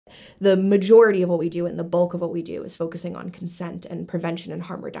the majority of what we do and the bulk of what we do is focusing on consent and prevention and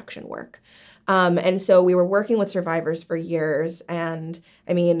harm reduction work. And so we were working with survivors for years, and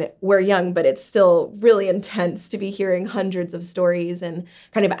I mean, we're young, but it's still really intense to be hearing hundreds of stories and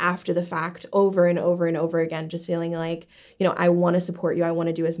kind of after the fact over and over and over again, just feeling like, I want to support you. I want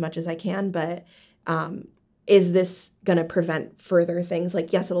to do as much as I can, but is this going to prevent further things?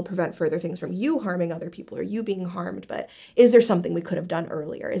 Like, yes, it'll prevent further things from you harming other people or you being harmed, but is there something we could have done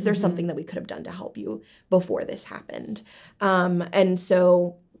earlier? Is there something that we could have done to help you before this happened? And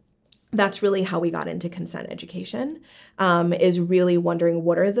so that's really how we got into consent education, is really wondering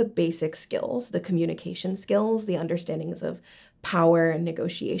what are the basic skills, the communication skills, the understandings of power and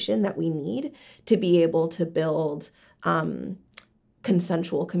negotiation that we need to be able to build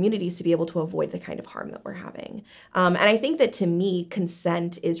consensual communities, to be able to avoid the kind of harm that we're having. And I think that to me,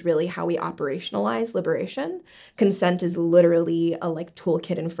 consent is really how we operationalize liberation. Consent is literally a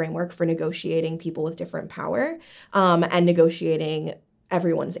toolkit and framework for negotiating people with different power, and negotiating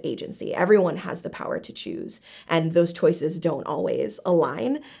everyone's agency. Everyone has the power to choose, and those choices don't always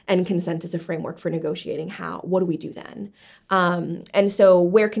align. And consent is a framework for negotiating what do we do then? And so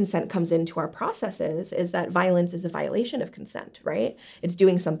where consent comes into our processes is that violence is a violation of consent, right? It's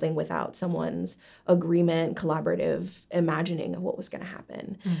doing something without someone's agreement, collaborative imagining of what was going to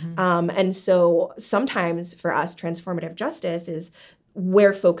happen. And so sometimes for us, transformative justice is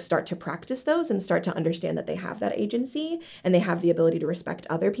where folks start to practice those and start to understand that they have that agency and they have the ability to respect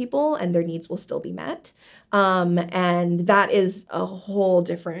other people and their needs will still be met. And that is a whole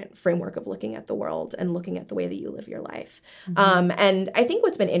different framework of looking at the world and looking at the way that you live your life. And I think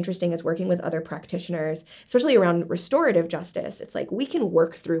what's been interesting is working with other practitioners, especially around restorative justice. It's like we can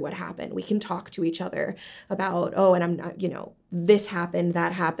work through what happened. We can talk to each other about, and I'm not, this happened,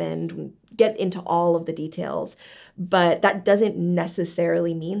 that happened, get into all of the details. But that doesn't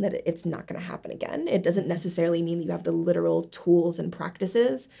necessarily mean that it's not going to happen again. It doesn't necessarily mean that you have the literal tools and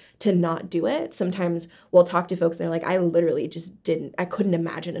practices to not do it. Sometimes we'll talk to folks and they're like, I literally I couldn't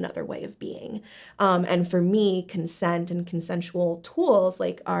imagine another way of being. And for me, consent and consensual tools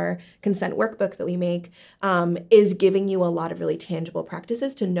like our consent workbook that we make is giving you a lot of really tangible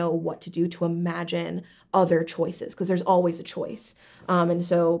practices to know what to do, to imagine other choices, because there's always a choice. And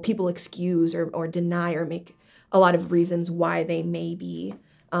so people excuse or deny or make a lot of reasons why they may be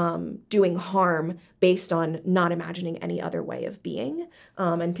doing harm based on not imagining any other way of being.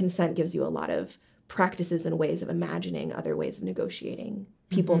 And consent gives you a lot of practices and ways of imagining other ways of negotiating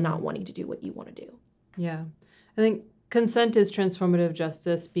people not wanting to do what you want to do. Yeah. I think consent is transformative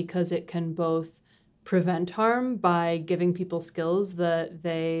justice because it can both prevent harm by giving people skills that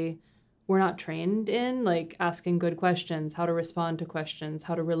they were not trained in, like asking good questions, how to respond to questions,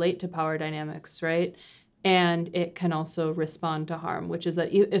 how to relate to power dynamics, right? And it can also respond to harm, which is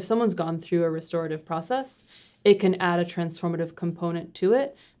that if someone's gone through a restorative process, it can add a transformative component to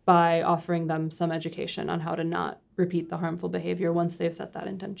it by offering them some education on how to not repeat the harmful behavior once they've set that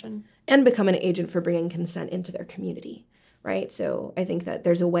intention. And become an agent for bringing consent into their community, right? So I think that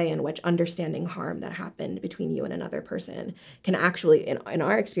there's a way in which understanding harm that happened between you and another person can actually, in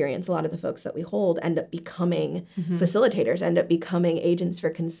our experience, a lot of the folks that we hold end up becoming facilitators, end up becoming agents for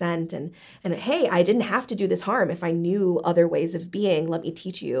consent. And hey, I didn't have to do this harm if I knew other ways of being. Let me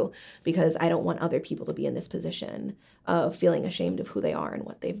teach you, because I don't want other people to be in this position of feeling ashamed of who they are and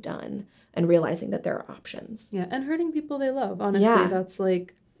what they've done, and realizing that there are options. Yeah, and hurting people they love.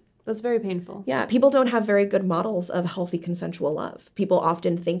 Honestly, that's very painful. Yeah, people don't have very good models of healthy consensual love. People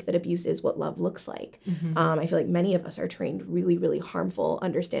often think that abuse is what love looks like. I feel like many of us are trained really, really harmful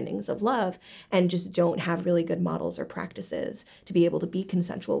understandings of love and just don't have really good models or practices to be able to be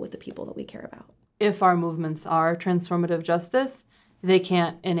consensual with the people that we care about. If our movements are transformative justice, they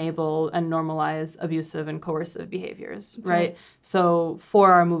can't enable and normalize abusive and coercive behaviors, right? So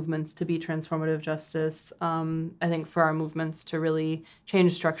for our movements to be transformative justice, I think for our movements to really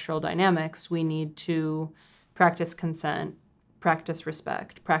change structural dynamics, we need to practice consent, practice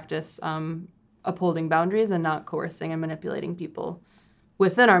respect, practice upholding boundaries and not coercing and manipulating people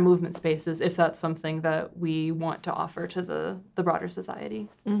within our movement spaces, if that's something that we want to offer to the broader society.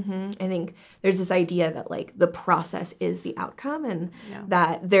 I think there's this idea that the process is the outcome, and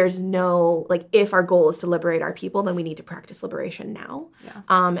that there's no, if our goal is to liberate our people, then we need to practice liberation now.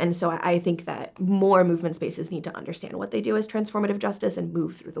 And so I think that more movement spaces need to understand what they do as transformative justice and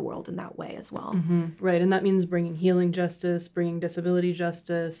move through the world in that way as well. Right, and that means bringing healing justice, bringing disability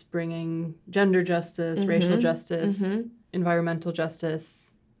justice, bringing gender justice, racial justice, environmental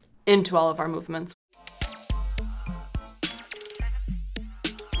justice into all of our movements.